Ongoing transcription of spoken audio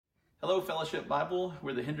Hello, Fellowship Bible.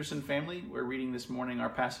 We're the Henderson family. We're reading this morning our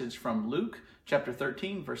passage from Luke, chapter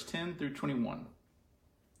 13, verse 10 through 21.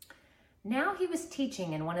 Now he was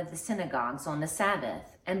teaching in one of the synagogues on the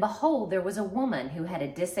Sabbath, and behold, there was a woman who had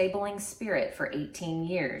a disabling spirit for 18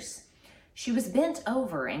 years. She was bent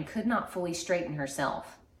over and could not fully straighten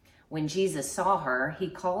herself. When Jesus saw her, he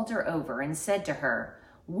called her over and said to her,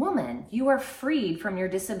 "Woman, you are freed from your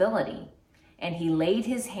disability." And he laid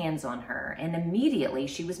his hands on her, and immediately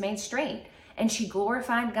she was made straight, and she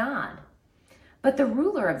glorified God. But the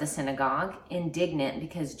ruler of the synagogue, indignant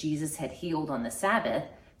because Jesus had healed on the Sabbath,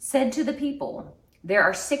 said to the people, "There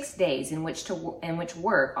are 6 days in which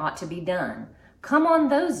work ought to be done. Come on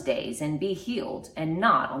those days and be healed, and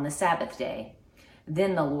not on the Sabbath day."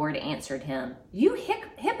 Then the Lord answered him, "You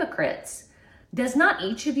hypocrites! Does not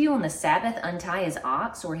each of you on the Sabbath untie his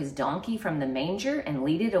ox or his donkey from the manger and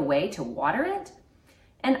lead it away to water it?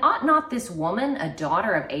 And ought not this woman, a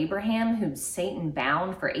daughter of Abraham, whom Satan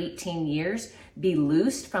bound for 18 years, be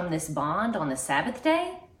loosed from this bond on the Sabbath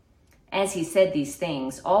day?" As he said these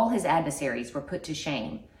things, all his adversaries were put to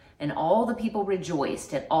shame, and all the people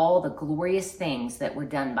rejoiced at all the glorious things that were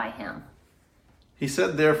done by him. He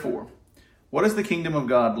said, therefore, "What is the kingdom of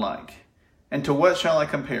God like? And to what shall I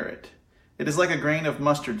compare it? It is like a grain of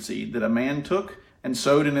mustard seed that a man took and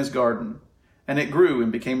sowed in his garden, and it grew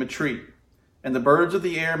and became a tree, and the birds of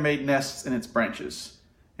the air made nests in its branches."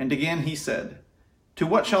 And again he said, "To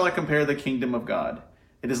what shall I compare the kingdom of God?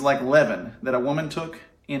 It is like leaven that a woman took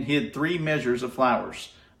and hid 3 measures of flour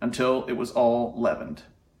until it was all leavened."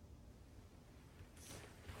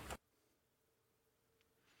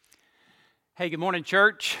 Hey, good morning,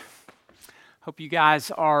 church. Hope you guys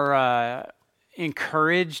are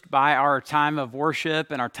encouraged by our time of worship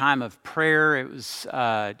and our time of prayer. It was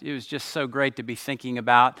just so great to be thinking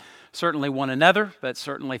about certainly one another, but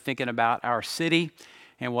certainly thinking about our city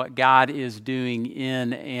and what God is doing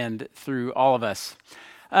in and through all of us.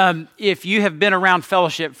 If you have been around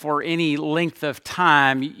Fellowship for any length of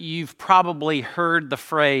time, you've probably heard the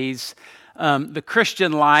phrase, the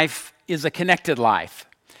Christian life is a connected life.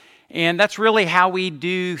 And that's really how we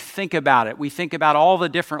do think about it. We think about all the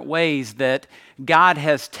different ways that God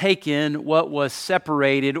has taken what was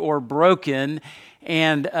separated or broken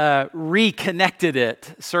and reconnected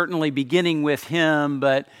it, certainly beginning with Him,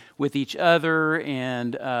 but with each other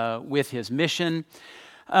and with His mission.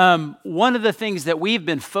 One of the things that we've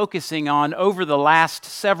been focusing on over the last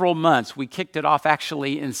several months, we kicked it off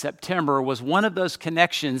actually in September, was one of those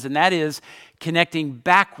connections, and that is connecting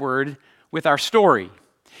backward with our story.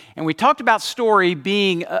 And we talked about story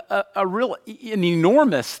being an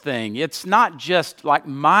enormous thing. It's not just like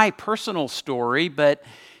my personal story, but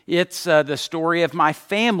it's the story of my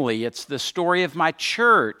family. It's the story of my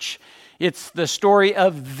church. It's the story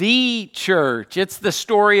of the church. It's the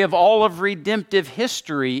story of all of redemptive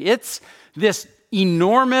history. It's this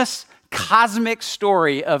enormous cosmic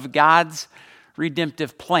story of God's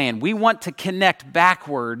redemptive plan. We want to connect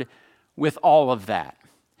backward with all of that.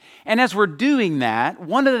 And as we're doing that,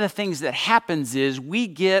 one of the things that happens is we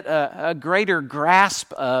get a greater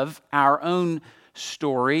grasp of our own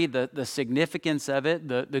story, the significance of it,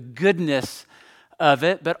 the goodness of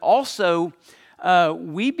it, but also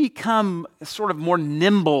we become sort of more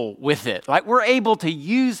nimble with it. Like we're able to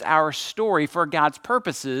use our story for God's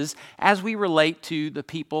purposes as we relate to the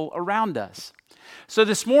people around us. So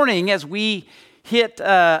this morning, as we hit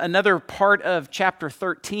another part of chapter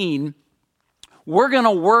 13, we're going to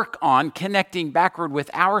work on connecting backward with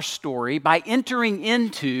our story by entering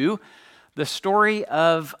into the story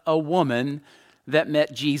of a woman that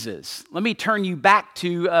met Jesus. Let me turn you back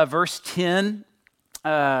to verse 10.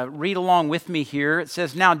 Read along with me here. It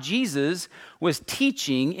says, "Now Jesus was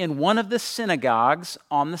teaching in one of the synagogues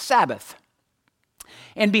on the Sabbath.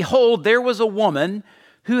 And behold, there was a woman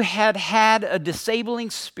who had had a disabling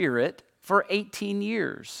spirit for 18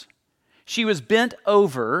 years. She was bent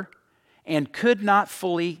over and could not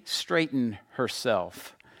fully straighten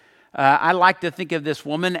herself." I like to think of this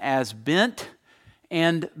woman as bent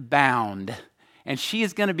and bound, and she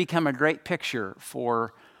is going to become a great picture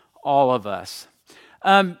for all of us.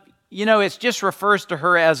 It just refers to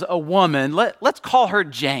her as a woman. Let's call her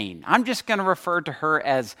Jane. I'm just going to refer to her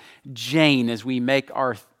as Jane as we make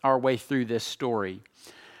our way through this story.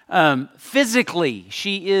 Physically,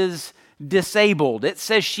 she is disabled. It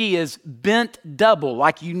says she is bent double,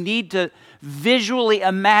 like you need to visually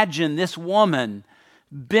imagine this woman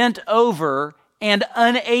bent over and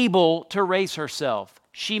unable to raise herself.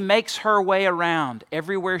 She makes her way around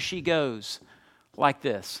everywhere she goes like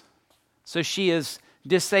this. So she is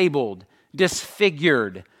disabled,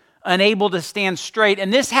 disfigured, unable to stand straight.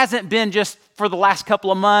 And this hasn't been just for the last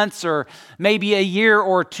couple of months or maybe a year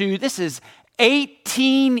or two. This is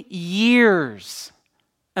 18 years.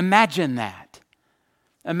 Imagine that.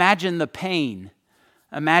 Imagine the pain.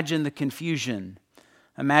 Imagine the confusion.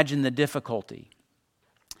 Imagine the difficulty.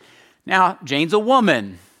 Now, Jane's a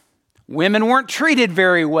woman. Women weren't treated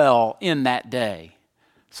very well in that day.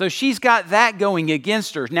 So she's got that going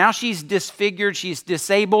against her. Now she's disfigured, she's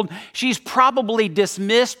disabled, she's probably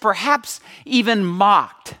dismissed, perhaps even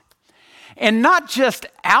mocked. And not just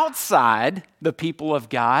outside the people of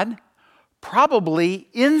God, probably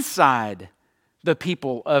inside the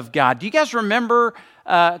people of God. Do you guys remember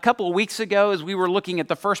a couple of weeks ago as we were looking at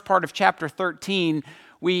the first part of chapter 13,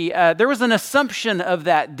 there was an assumption of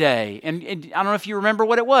that day. And I don't know if you remember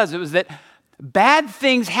what it was. It was that bad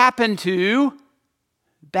things happen to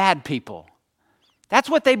bad people. That's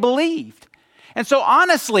what they believed. And so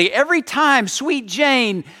honestly, every time sweet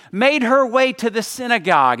Jane made her way to the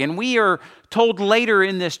synagogue, and we are told later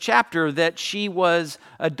in this chapter that she was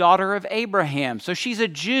a daughter of Abraham. So she's a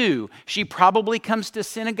Jew. She probably comes to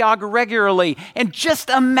synagogue regularly. And just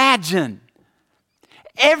imagine,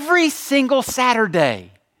 every single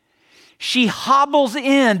Saturday, she hobbles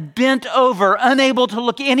in, bent over, unable to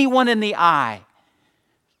look anyone in the eye.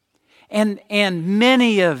 And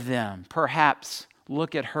many of them perhaps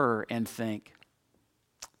look at her and think,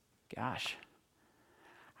 gosh,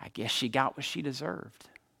 I guess she got what she deserved.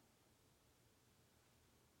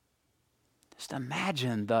 Just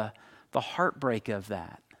imagine the heartbreak of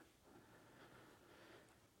that.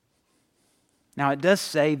 Now, it does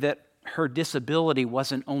say that her disability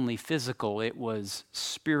wasn't only physical, it was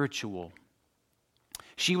spiritual.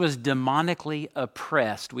 She was demonically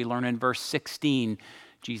oppressed. We learn in verse 16,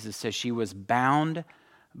 Jesus says she was bound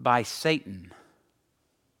by Satan.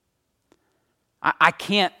 I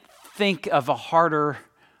can't think of a harder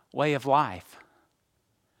way of life.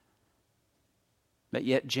 But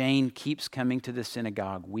yet Jane keeps coming to the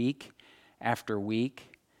synagogue week after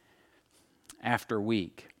week after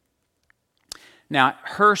week. Now,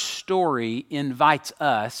 her story invites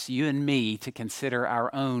us, you and me, to consider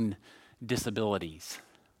our own disabilities,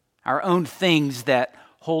 our own things that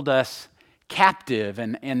hold us captive.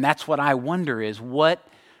 And that's what I wonder is,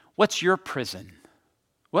 what's your prison?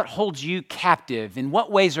 What holds you captive? In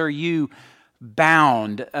what ways are you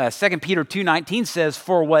bound? 2 Peter 2:19 says,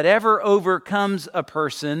 for whatever overcomes a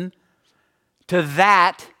person, to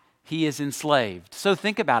that he is enslaved. So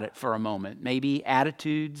think about it for a moment. Maybe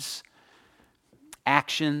attitudes,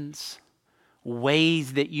 actions,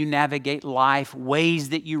 ways that you navigate life, ways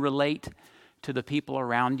that you relate to the people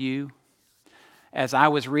around you. As I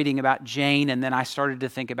was reading about Jane and then I started to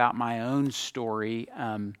think about my own story,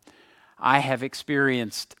 I have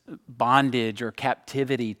experienced bondage or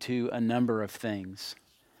captivity to a number of things.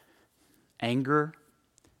 Anger,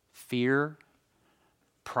 fear,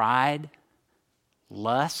 pride,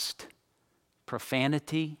 lust,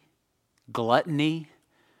 profanity, gluttony,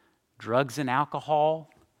 drugs and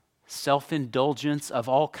alcohol, self-indulgence of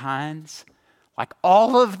all kinds. Like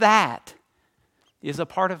all of that is a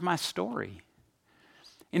part of my story.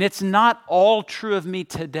 And it's not all true of me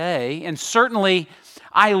today. And certainly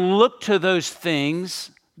I look to those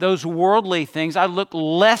things, those worldly things, I look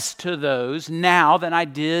less to those now than I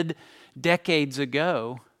did decades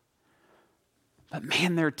ago. But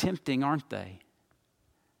man, they're tempting, aren't they?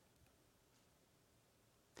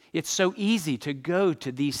 It's so easy to go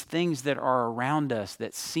to these things that are around us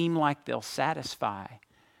that seem like they'll satisfy,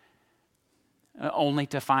 only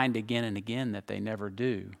to find again and again that they never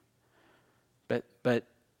do. But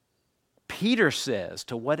Peter says,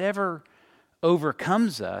 to whatever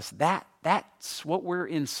overcomes us, that's what we're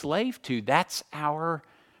enslaved to. That's our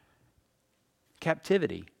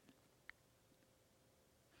captivity.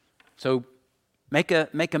 So make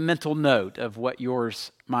a mental note of what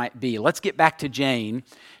yours might be. Let's get back to Jane.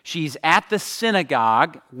 She's at the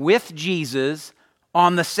synagogue with Jesus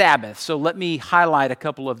on the Sabbath. So let me highlight a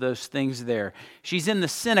couple of those things there. She's in the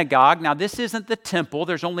synagogue. Now, this isn't the temple.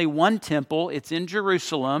 There's only one temple. It's in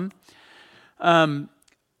Jerusalem.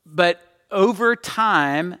 But over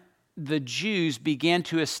time, the Jews began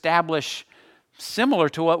to establish similar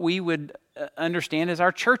to what we would understand as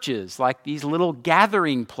our churches, like these little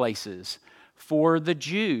gathering places for the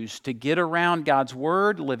Jews to get around God's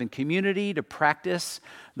Word, live in community, to practice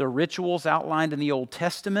the rituals outlined in the Old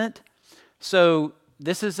Testament. So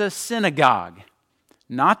this is a synagogue,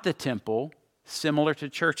 not the temple, similar to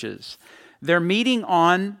churches. They're meeting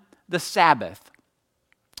on the Sabbath.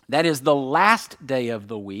 That is the last day of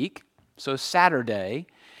the week, so Saturday.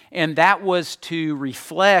 And that was to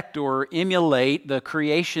reflect or emulate the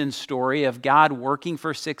creation story of God working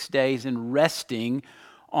for 6 days and resting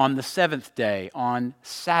on the seventh day, on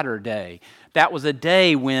Saturday. That was a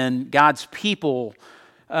day when God's people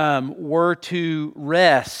were to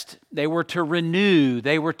rest, they were to renew,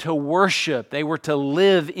 they were to worship, they were to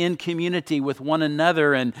live in community with one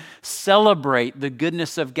another and celebrate the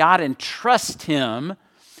goodness of God and trust Him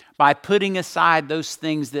by putting aside those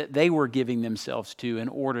things that they were giving themselves to in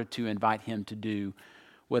order to invite Him to do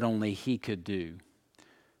what only He could do.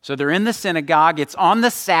 So they're in the synagogue, it's on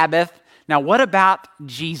the Sabbath. Now, what about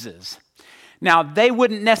Jesus? Now, they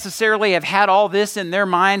wouldn't necessarily have had all this in their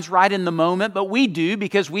minds right in the moment, but we do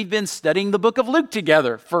because we've been studying the book of Luke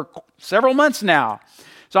together for several months now.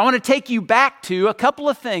 So I want to take you back to a couple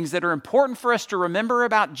of things that are important for us to remember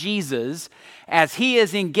about Jesus as He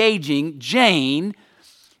is engaging Jane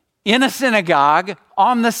in a synagogue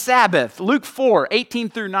on the Sabbath. Luke 4, 18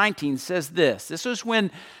 through 19 says this. This was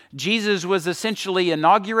when Jesus was essentially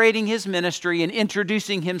inaugurating His ministry and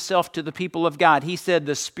introducing Himself to the people of God. He said,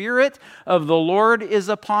 "The Spirit of the Lord is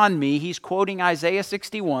upon me." He's quoting Isaiah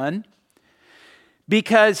 61.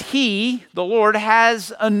 "Because He, the Lord,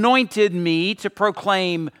 has anointed me to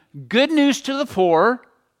proclaim good news to the poor.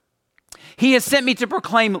 He has sent me to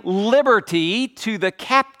proclaim liberty to the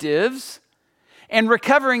captives and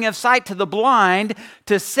recovering of sight to the blind,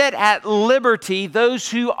 to set at liberty those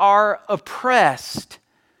who are oppressed,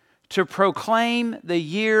 to proclaim the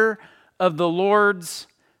year of the Lord's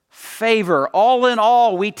favor." All in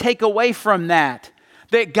all, we take away from that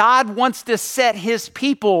God wants to set His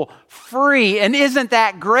people free. And isn't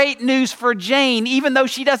that great news for Jane, even though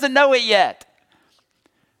she doesn't know it yet?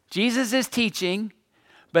 Jesus is teaching,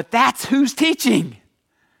 but that's who's teaching.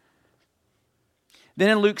 Then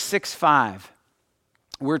in Luke 6:5,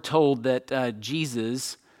 we're told that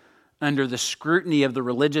Jesus, under the scrutiny of the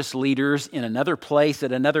religious leaders in another place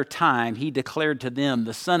at another time, He declared to them,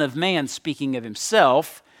 "The Son of Man," speaking of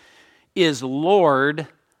Himself, "is Lord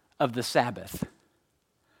of the Sabbath."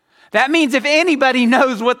 That means if anybody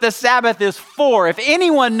knows what the Sabbath is for, if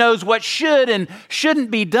anyone knows what should and shouldn't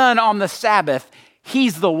be done on the Sabbath,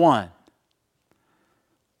 He's the one.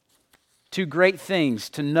 Two great things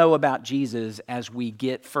to know about Jesus as we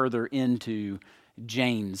get further into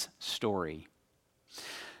Jane's story.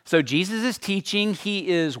 So Jesus is teaching. He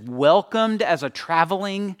is welcomed as a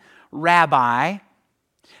traveling rabbi.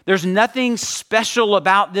 There's nothing special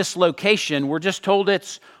about this location. We're just told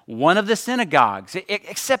it's one of the synagogues,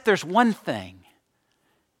 except there's one thing.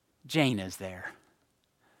 Jane is there,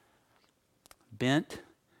 bent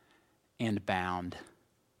and bound.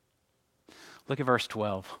 Look at verse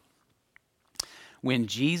 12. When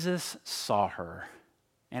Jesus saw her,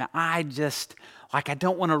 and I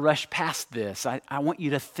don't want to rush past this. I want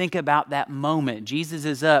you to think about that moment. Jesus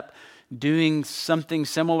is up doing something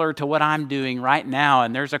similar to what I'm doing right now,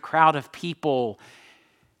 and there's a crowd of people,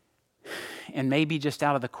 and maybe just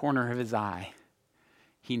out of the corner of His eye,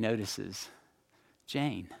 He notices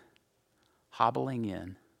Jane hobbling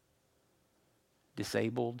in,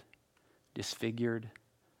 disabled, disfigured,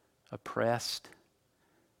 oppressed,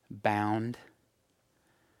 bound,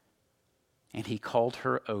 and He called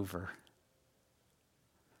her over.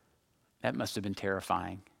 That must have been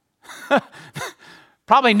terrifying.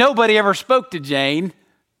 Probably nobody ever spoke to Jane.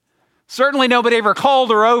 Certainly nobody ever called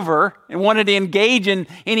her over and wanted to engage in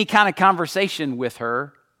any kind of conversation with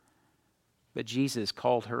her. But Jesus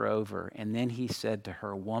called her over, and then He said to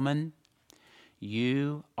her, "Woman,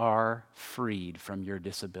 you are freed from your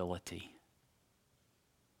disability."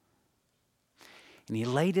 And He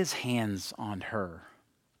laid His hands on her,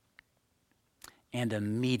 and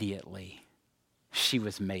immediately she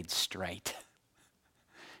was made straight.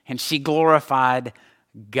 And she glorified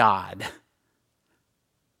God. I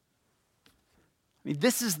mean,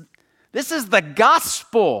 this is the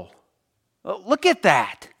gospel. Look at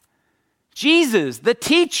that. Jesus, the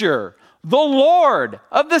teacher, the Lord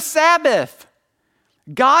of the Sabbath,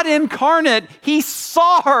 God incarnate, He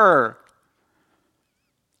saw her.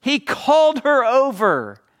 He called her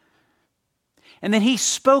over. And then He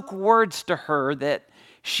spoke words to her that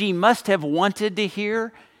she must have wanted to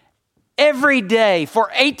hear every day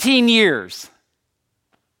for 18 years.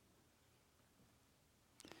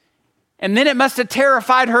 And then it must have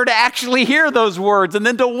terrified her to actually hear those words and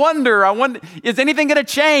then to wonder, is anything going to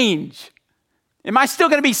change? Am I still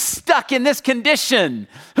going to be stuck in this condition?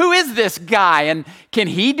 Who is this guy? And can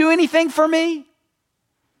He do anything for me?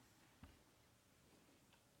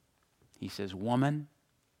 He says, "Woman,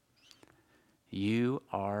 you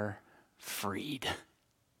are freed."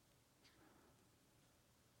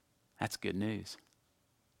 That's good news.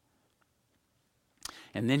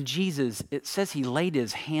 And then Jesus, it says he laid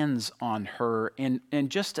his hands on her. And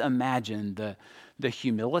just imagine the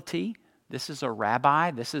humility. This is a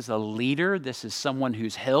rabbi. This is a leader. This is someone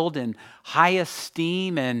who's held in high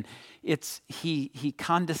esteem. And he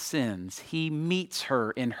condescends. He meets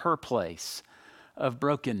her in her place of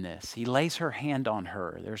brokenness. He lays her hand on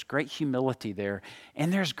her. There's great humility there.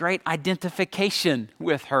 And there's great identification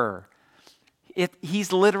with her.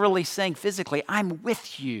 He's literally saying physically, I'm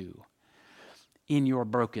with you in your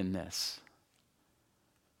brokenness.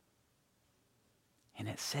 And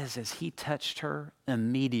it says as he touched her,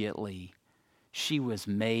 immediately she was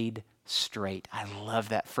made straight. I love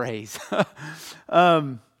that phrase.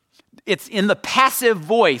 It's in the passive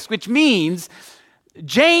voice, which means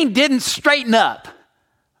Jane didn't straighten up.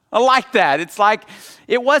 I like that. It's like,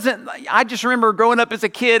 it wasn't, I just remember growing up as a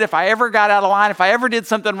kid, if I ever got out of line, if I ever did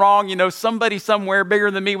something wrong, somebody somewhere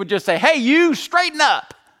bigger than me would just say, hey, you, straighten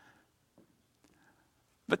up.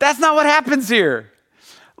 But that's not what happens here.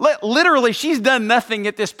 Literally, she's done nothing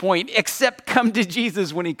at this point except come to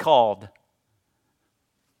Jesus when he called.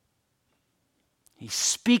 He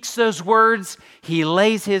speaks those words, he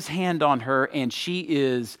lays his hand on her, and she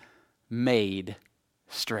is made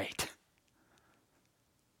straight.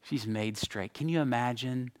 She's made straight. Can you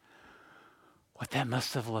imagine what that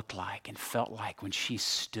must have looked like and felt like when she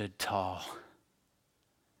stood tall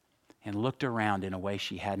and looked around in a way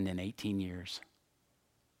she hadn't in 18 years?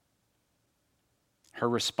 Her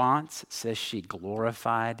response says she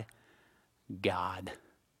glorified God.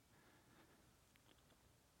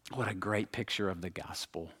 What a great picture of the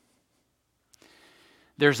gospel.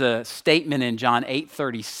 There's a statement in John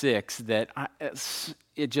 8:36 that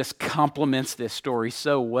it just complements this story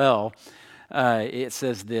so well. It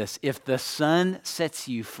says this, if the Son sets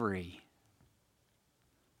you free,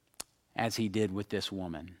 as he did with this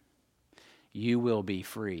woman, you will be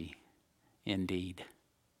free indeed.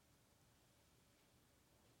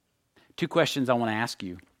 Two questions I want to ask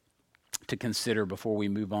you to consider before we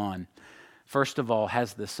move on. First of all,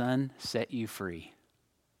 has the Son set you free?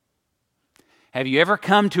 Have you ever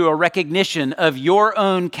come to a recognition of your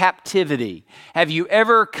own captivity? Have you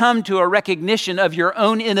ever come to a recognition of your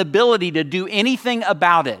own inability to do anything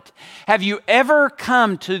about it? Have you ever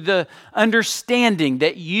come to the understanding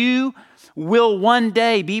that you will one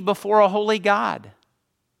day be before a holy God?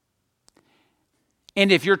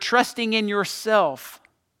 And if you're trusting in yourself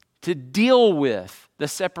to deal with the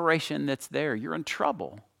separation that's there, you're in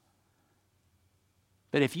trouble.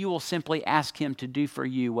 But if you will simply ask him to do for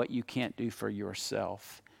you what you can't do for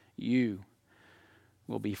yourself, you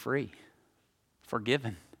will be free,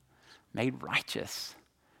 forgiven, made righteous,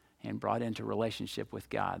 and brought into relationship with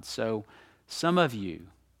God. So some of you,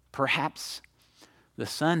 perhaps the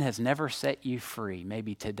Son has never set you free.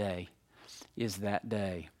 Maybe today is that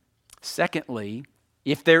day. Secondly,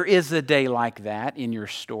 if there is a day like that in your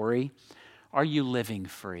story, are you living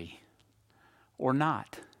free or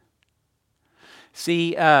not?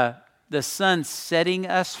 See, the Son setting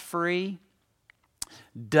us free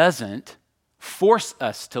doesn't force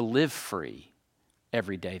us to live free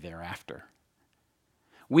every day thereafter.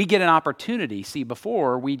 We get an opportunity. See,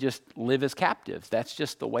 before we just live as captives. That's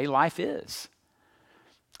just the way life is.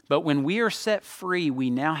 But when we are set free, we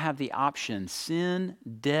now have the option. Sin,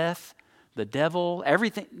 death, the devil,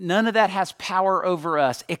 everything, none of that has power over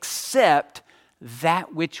us except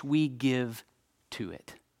that which we give to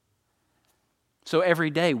it. So every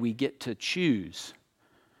day we get to choose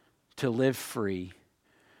to live free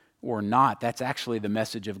or not. That's actually the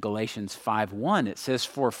message of Galatians 5:1. It says,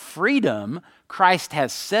 for freedom Christ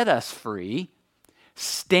has set us free.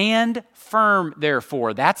 Stand firm,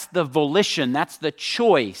 therefore. That's the volition, that's the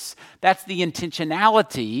choice, that's the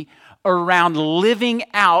intentionality around living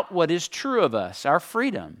out what is true of us, our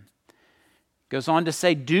freedom. Goes on to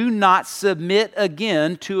say, do not submit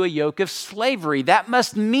again to a yoke of slavery. That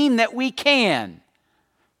must mean that we can.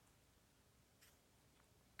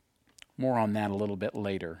 More on that a little bit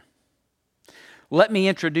later. Let me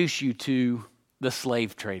introduce you to the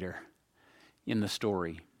slave trader in the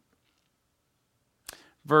story.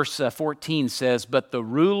 Verse 14 says, but the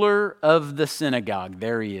ruler of the synagogue,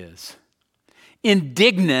 there he is,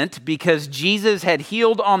 indignant because Jesus had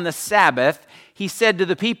healed on the Sabbath, he said to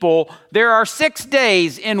the people, there are 6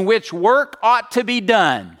 days in which work ought to be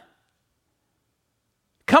done.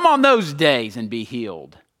 Come on those days and be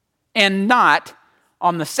healed, and not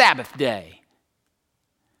on the Sabbath day.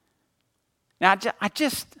 Now, I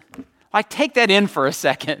just take that in for a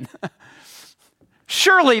second.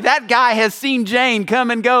 Surely that guy has seen Jane come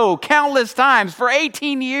and go countless times for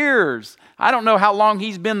 18 years. I don't know how long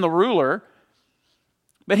he's been the ruler,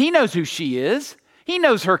 but he knows who she is. He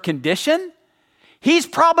knows her condition. He's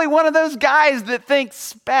probably one of those guys that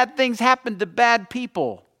thinks bad things happen to bad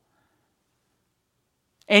people.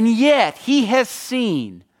 And yet, he has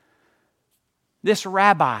seen this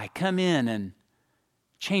rabbi come in and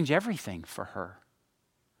change everything for her.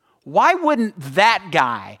 Why wouldn't that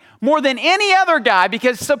guy, more than any other guy,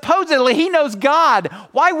 because supposedly he knows God,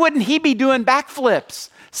 why wouldn't he be doing backflips,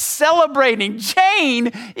 celebrating?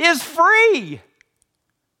 Jane is free.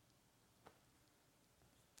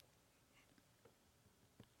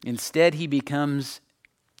 Instead, he becomes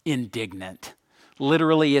indignant.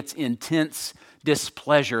 Literally, it's intense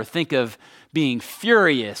displeasure. Think of being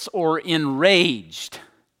furious or enraged.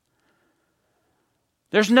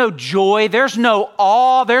 There's no joy, there's no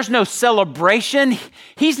awe, there's no celebration.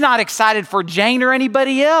 He's not excited for Jane or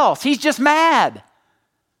anybody else. He's just mad.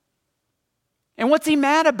 And what's he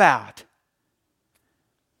mad about?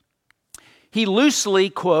 He loosely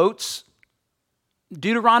quotes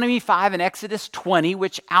Deuteronomy 5 and Exodus 20,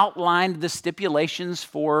 which outlined the stipulations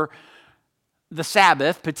for the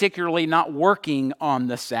Sabbath, particularly not working on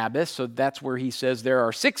the Sabbath. So that's where he says there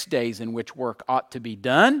are 6 days in which work ought to be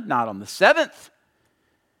done, not on the seventh.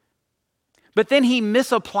 But then he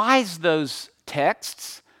misapplies those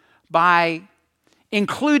texts by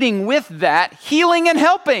including with that healing and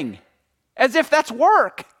helping, as if that's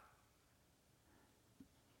work.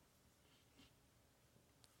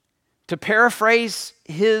 To paraphrase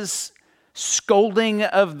his scolding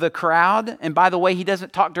of the crowd, and by the way, he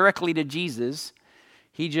doesn't talk directly to Jesus.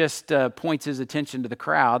 He just points his attention to the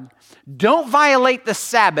crowd. Don't violate the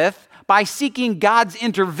Sabbath by seeking God's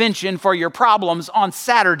intervention for your problems on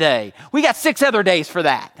Saturday. We got 6 other days for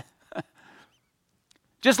that.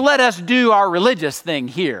 Just let us do our religious thing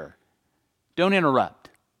here. Don't interrupt.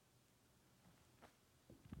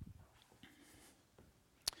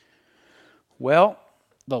 Well,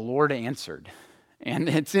 the Lord answered. And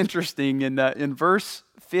it's interesting, in verse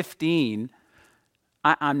 15,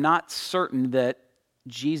 I'm not certain that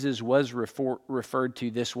Jesus was referred to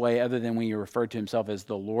this way other than when he referred to himself as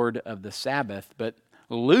the Lord of the Sabbath. But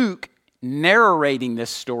Luke, narrating this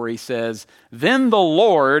story, says, then the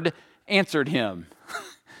Lord answered him.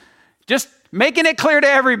 Just making it clear to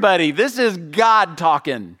everybody, this is God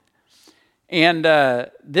talking. And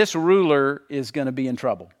this ruler is going to be in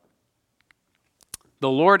trouble. The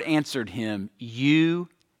Lord answered him, you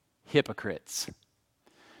hypocrites.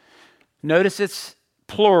 Notice it's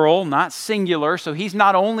plural, not singular. So he's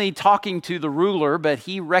not only talking to the ruler, but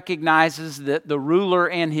he recognizes that the ruler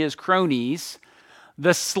and his cronies,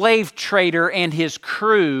 the slave trader and his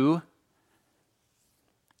crew,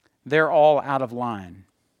 they're all out of line.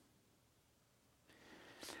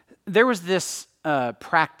 There was this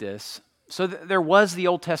practice. So there was the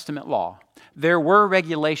Old Testament law. There were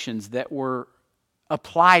regulations that were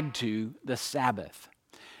applied to the Sabbath.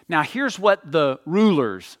 Now, here's what the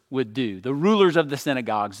rulers would do. The rulers of the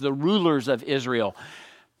synagogues, the rulers of Israel.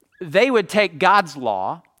 They would take God's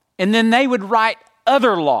law and then they would write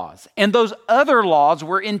other laws. And those other laws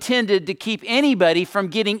were intended to keep anybody from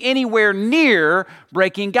getting anywhere near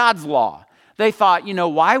breaking God's law. They thought,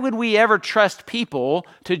 why would we ever trust people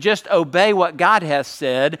to just obey what God has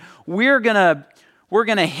said? We're going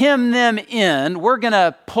to hem them in. We're going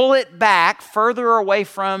to pull it back further away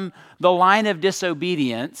from the line of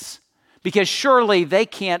disobedience because surely they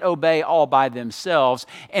can't obey all by themselves.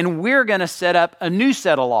 And we're going to set up a new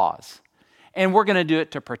set of laws. And we're going to do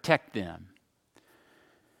it to protect them.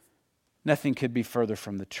 Nothing could be further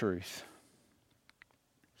from the truth.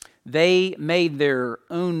 They made their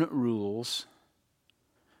own rules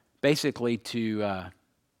basically to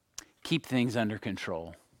keep things under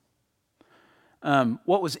control.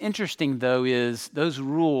 What was interesting, though, is those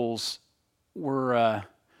rules were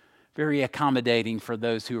very accommodating for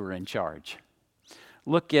those who were in charge.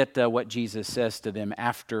 Look at what Jesus says to them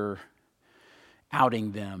after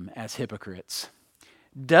outing them as hypocrites.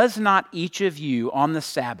 Does not each of you on the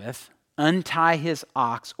Sabbath untie his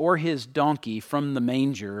ox or his donkey from the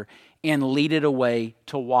manger and lead it away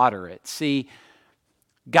to water it? See,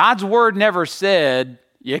 God's word never said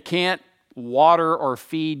you can't water or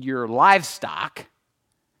feed your livestock.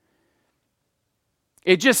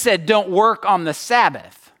 It just said don't work on the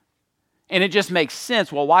Sabbath. And it just makes sense.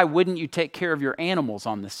 Well, why wouldn't you take care of your animals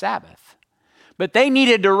on the Sabbath? But they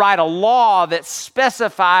needed to write a law that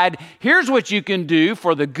specified, here's what you can do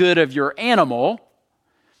for the good of your animal.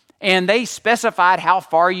 And they specified how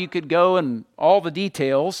far you could go and all the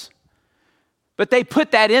details. But they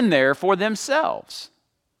put that in there for themselves.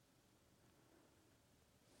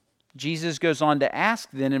 Jesus goes on to ask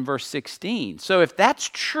then in verse 16, so if that's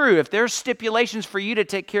true, if there's stipulations for you to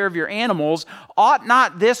take care of your animals, ought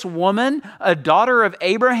not this woman, a daughter of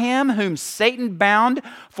Abraham, whom Satan bound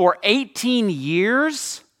for 18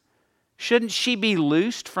 years, shouldn't she be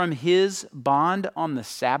loosed from his bond on the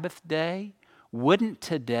Sabbath day? Wouldn't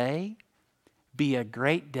today be a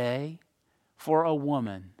great day for a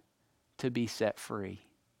woman to be set free?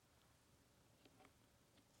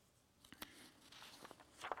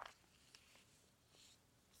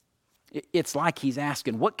 It's like he's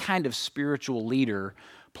asking, what kind of spiritual leader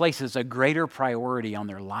places a greater priority on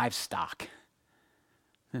their livestock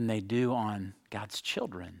than they do on God's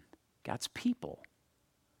children, God's people?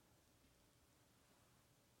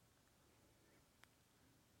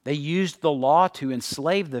 They used the law to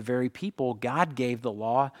enslave the very people God gave the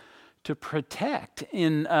law to protect.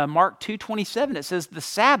 In Mark 2:27, it says, the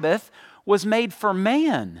Sabbath was made for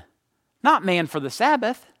man, not man for the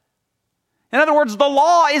Sabbath. In other words, the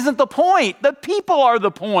law isn't the point. The people are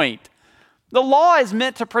the point. The law is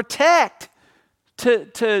meant to protect,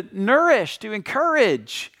 to nourish, to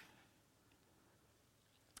encourage.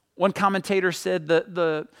 One commentator said that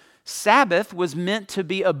the Sabbath was meant to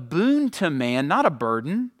be a boon to man, not a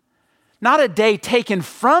burden. Not a day taken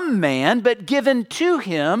from man, but given to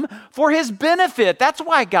him for his benefit. That's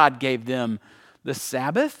why God gave them the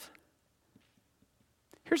Sabbath.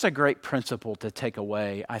 Here's a great principle to take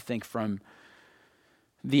away, I think, from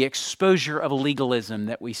the exposure of legalism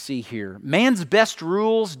that we see here. Man's best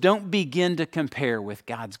rules don't begin to compare with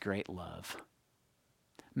God's great love.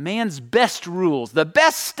 Man's best rules, the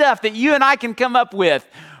best stuff that you and I can come up with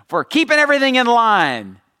for keeping everything in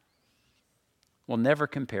line, will never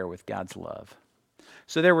compare with God's love.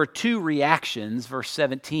 So there were two reactions, verse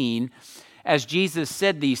 17. As Jesus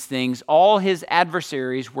said these things, all his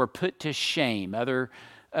adversaries were put to shame. Other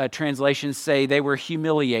translations say they were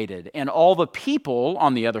humiliated. And all the people,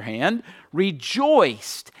 on the other hand,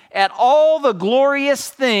 rejoiced at all the glorious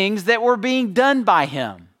things that were being done by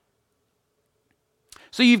him.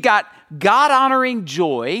 So you've got God-honoring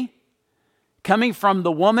joy coming from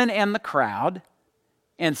the woman and the crowd,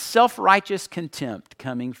 and self-righteous contempt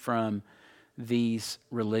coming from these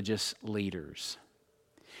religious leaders.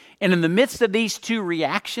 And in the midst of these two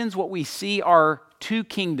reactions, what we see are two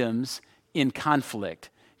kingdoms in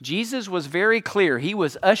conflict. Jesus was very clear. He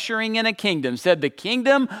was ushering in a kingdom, said the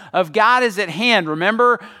kingdom of God is at hand.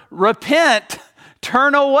 Remember, repent,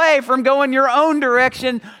 turn away from going your own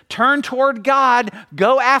direction, turn toward God,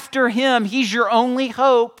 go after him. He's your only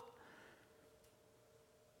hope.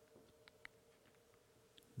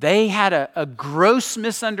 They had a gross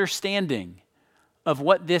misunderstanding of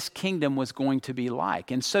what this kingdom was going to be like.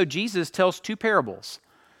 And so Jesus tells two parables.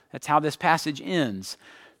 That's how this passage ends,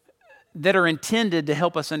 that are intended to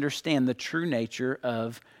help us understand the true nature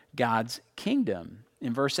of God's kingdom.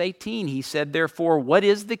 In verse 18, he said, therefore, what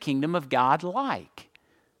is the kingdom of God like?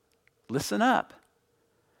 Listen up.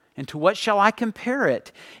 And to what shall I compare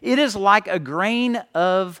it? It is like a grain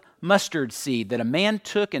of mustard seed that a man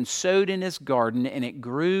took and sowed in his garden, and it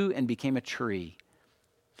grew and became a tree.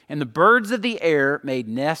 And the birds of the air made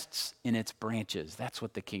nests in its branches. That's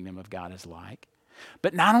what the kingdom of God is like.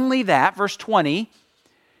 But not only that, verse 20,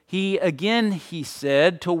 he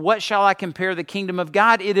said, to what shall I compare the kingdom of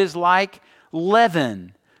God? It is like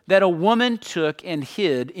leaven that a woman took and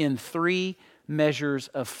hid in 3 measures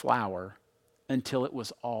of flour until it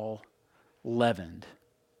was all leavened.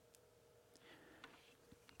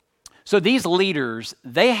 So these leaders,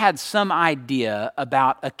 they had some idea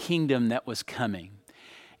about a kingdom that was coming.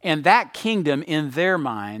 And that kingdom, in their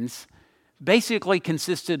minds, basically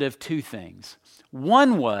consisted of 2 things.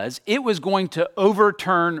 One was, it was going to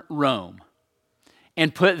overturn Rome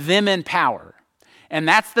and put them in power. And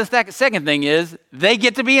that's the second thing is, they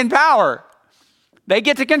get to be in power. They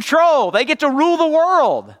get to control. They get to rule the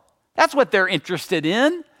world. That's what they're interested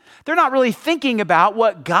in. They're not really thinking about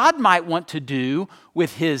what God might want to do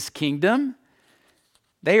with his kingdom.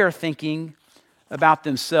 They are thinking about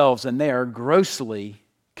themselves, and they are grossly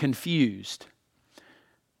confused.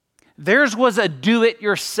 Theirs was a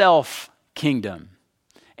do-it-yourself kingdom.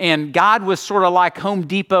 And God was sort of like Home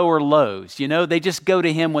Depot or Lowe's. You know, they just go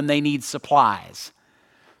to him when they need supplies.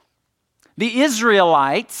 The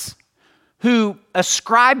Israelites, who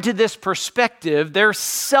ascribe to this perspective, they're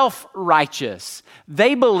self-righteous.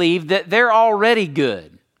 They believe that they're already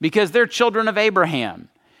good because they're children of Abraham.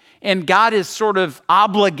 And God is sort of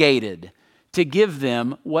obligated to give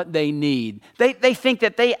them what they need. They think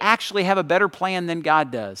that they actually have a better plan than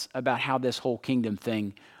God does about how this whole kingdom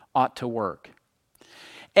thing ought to work.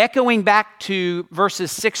 Echoing back to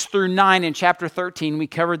verses 6 through 9 in chapter 13, we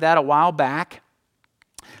covered that a while back.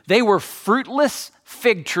 They were fruitless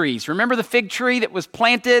fig trees. Remember the fig tree that was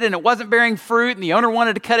planted and it wasn't bearing fruit and the owner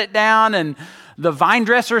wanted to cut it down and the vine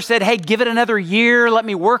dresser said, hey, give it another year. Let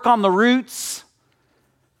me work on the roots.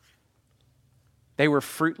 They were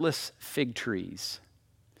fruitless fig trees.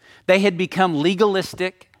 They had become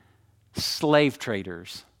legalistic slave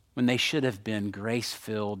traders when they should have been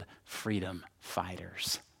grace-filled freedom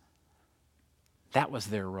fighters. That was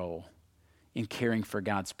their role in caring for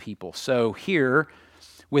God's people. So here,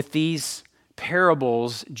 with these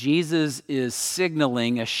parables, Jesus is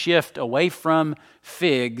signaling a shift away from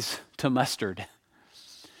figs to mustard.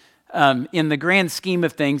 In the grand scheme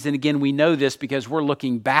of things, and again, we know this because we're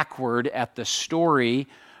looking backward at the story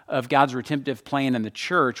of God's redemptive plan in the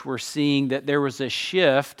church, we're seeing that there was a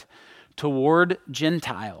shift toward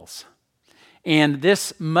Gentiles. And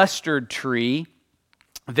this mustard tree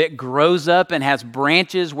that grows up and has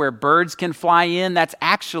branches where birds can fly in, that's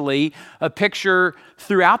actually a picture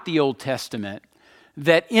throughout the Old Testament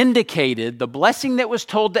that indicated the blessing that was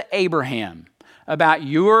told to Abraham about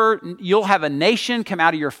you'll have a nation come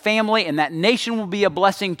out of your family, and that nation will be a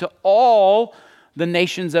blessing to all the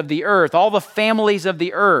nations of the earth, all the families of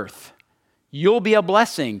the earth. You'll be a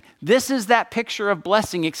blessing. This is that picture of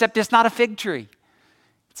blessing, except it's not a fig tree.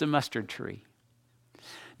 It's a mustard tree.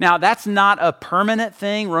 Now, that's not a permanent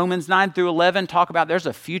thing. Romans 9 through 11 talk about there's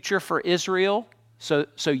a future for Israel. So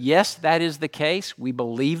yes, that is the case. We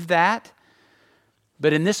believe that.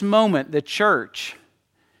 But in this moment, the church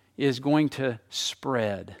is going to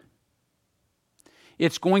spread.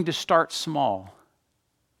 It's going to start small.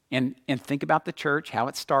 And think about the church, how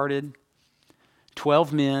it started.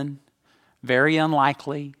 12 men, very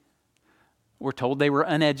unlikely. We're told they were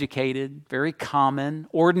uneducated, very common,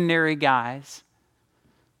 ordinary guys.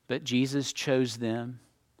 But Jesus chose them,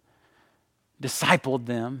 discipled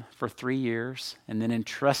them for 3 years, and then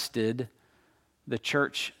entrusted the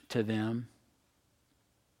church to them.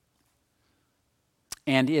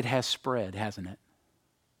 And it has spread, hasn't it?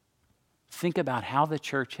 Think about how the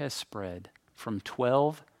church has spread from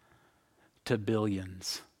 12 to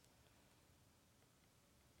billions.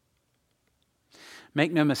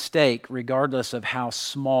 Make no mistake, regardless of how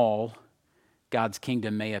small God's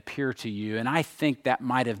kingdom may appear to you, and I think that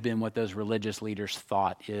might have been what those religious leaders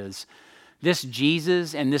thought, is this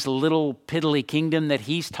Jesus and this little piddly kingdom that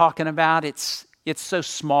he's talking about, it's so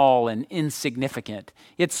small and insignificant.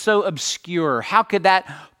 It's so obscure. How could that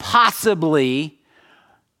possibly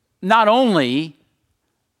not only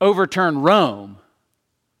overturn Rome,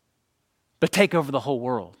 but take over the whole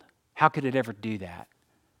world? How could it ever do that?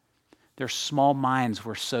 Their small minds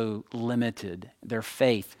were so limited. Their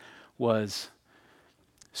faith was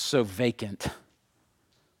so vacant.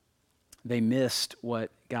 They missed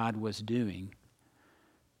what God was doing.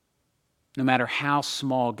 No matter how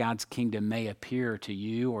small God's kingdom may appear to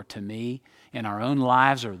you or to me in our own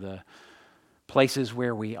lives or the places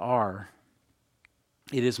where we are,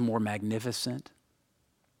 it is more magnificent,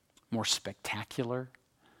 more spectacular,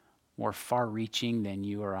 more far-reaching than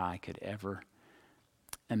you or I could ever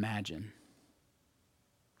imagine.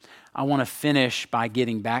 I want to finish by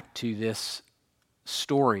getting back to this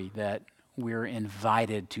story that we're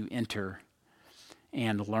invited to enter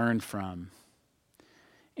and learn from.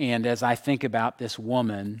 And as I think about this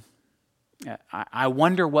woman, I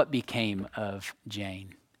wonder what became of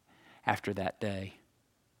Jane after that day.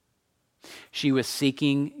 She was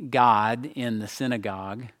seeking God in the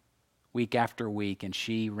synagogue week after week, and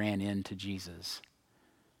she ran into Jesus.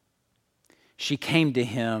 She came to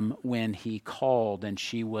him when he called, and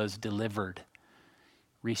she was delivered,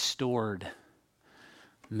 restored,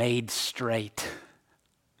 made straight.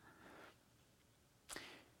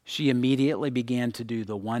 She immediately began to do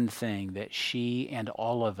the one thing that she and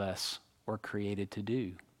all of us were created to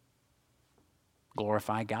do: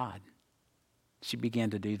 glorify God. She began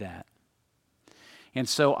to do that. And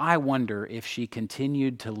so I wonder if she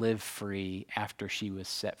continued to live free after she was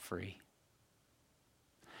set free.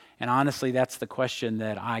 And honestly, that's the question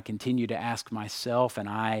that I continue to ask myself and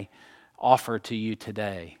I offer to you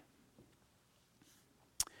today.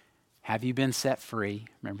 Have you been set free?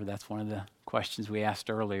 Remember, that's one of the questions we asked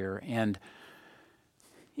earlier. And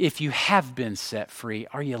if you have been set free,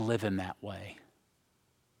 are you living that way?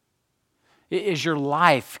 Is your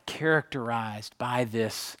life characterized by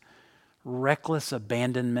this reckless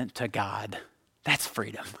abandonment to God? That's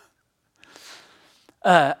freedom.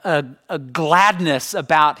 A gladness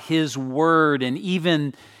about his word and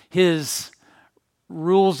even his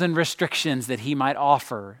rules and restrictions that he might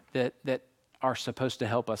offer that are supposed to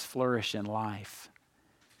help us flourish in life.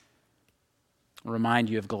 I'll remind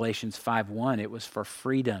you of Galatians 5:1. It was for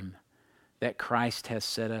freedom that Christ has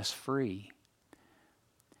set us free.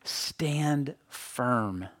 Stand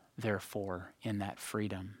firm, therefore, in that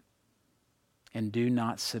freedom, and do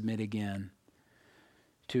not submit again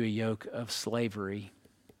to a yoke of slavery.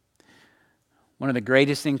 One of the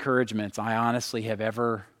greatest encouragements I honestly have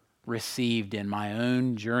ever received in my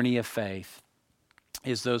own journey of faith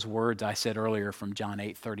is those words I said earlier from John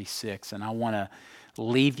 8:36. And I want to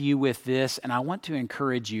leave you with this, and I want to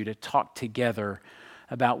encourage you to talk together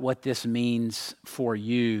about what this means for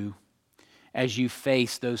you as you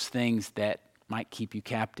face those things that might keep you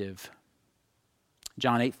captive.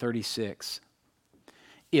 John 8:36.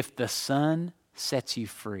 If the Son sets you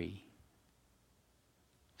free,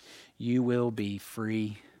 you will be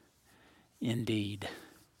free indeed.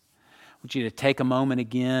 I want you to take a moment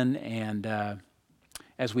again, and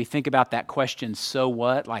as we think about that question, so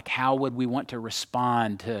what? Like, how would we want to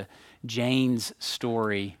respond to Jane's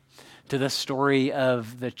story, to the story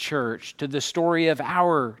of the church, to the story of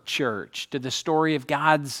our church, to the story of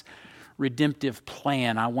God's redemptive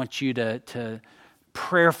plan? I want you to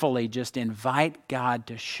prayerfully just invite God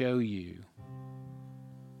to show you,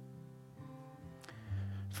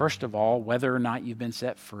 first of all, whether or not you've been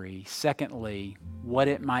set free. Secondly, what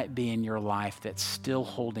it might be in your life that's still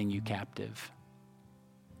holding you captive.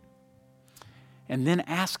 And then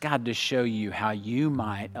ask God to show you how you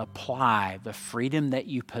might apply the freedom that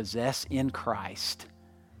you possess in Christ.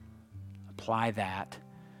 Apply that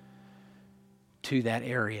to that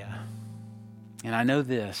area. And I know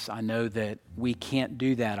that we can't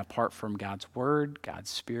do that apart from God's Word, God's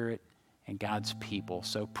Spirit, and God's people.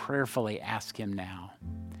 So prayerfully ask Him now,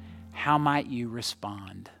 how might you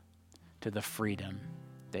respond to the freedom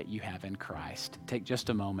that you have in Christ? Take just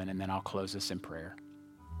a moment, and then I'll close this in prayer.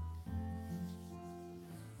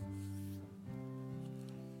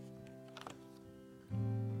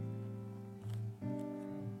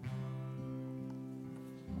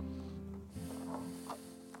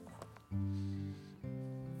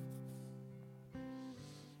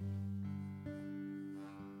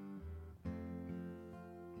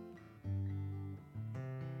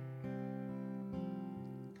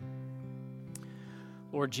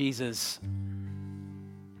 Lord Jesus,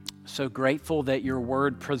 so grateful that your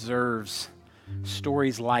word preserves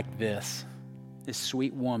stories like this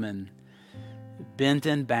sweet woman, bent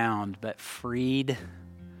and bound, but freed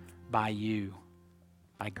by you,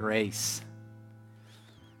 by grace,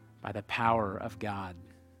 by the power of God.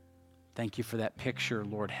 Thank you for that picture,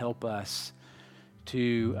 Lord. Help us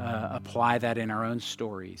to apply that in our own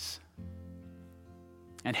stories,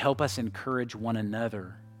 and help us encourage one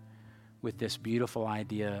another with this beautiful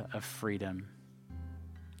idea of freedom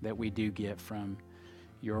that we do get from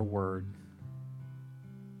your word.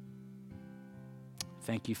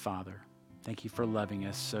 Thank you, Father. Thank you for loving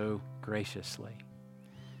us so graciously.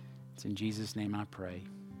 It's in Jesus' name I pray.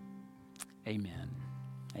 Amen.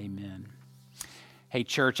 Amen. Hey,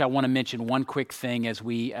 church, I want to mention one quick thing as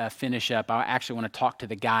we finish up. I actually want to talk to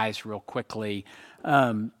the guys real quickly.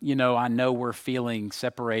 I know we're feeling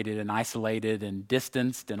separated and isolated and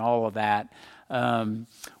distanced and all of that.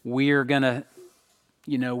 We're going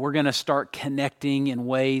to start connecting in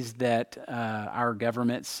ways that our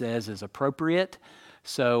government says is appropriate.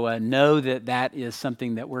 So know that is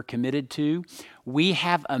something that we're committed to. We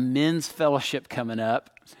have a men's fellowship coming up,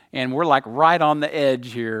 and we're like right on the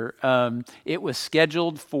edge here. It was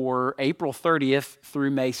scheduled for April 30th through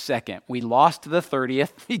May 2nd. We lost the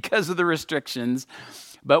 30th because of the restrictions,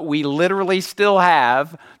 but we literally still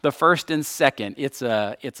have the 1st and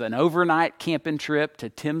 2nd. It's an overnight camping trip to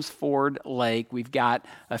Timms Ford Lake. We've got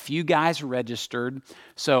a few guys registered,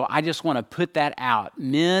 so I just want to put that out.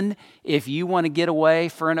 Men, if you want to get away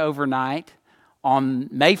for an overnight on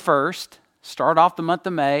May 1st, start off the month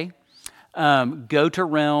of May, go to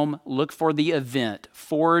Realm, look for the event,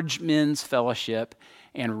 Forge Men's Fellowship,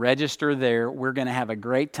 and register there. We're going to have a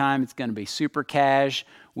great time. It's going to be super cash.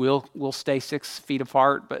 We'll stay 6 feet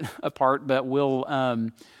apart, but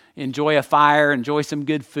we'll enjoy a fire, enjoy some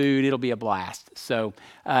good food. It'll be a blast. So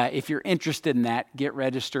if you're interested in that, get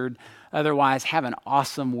registered. Otherwise, have an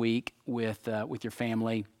awesome week with your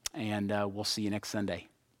family, and we'll see you next Sunday.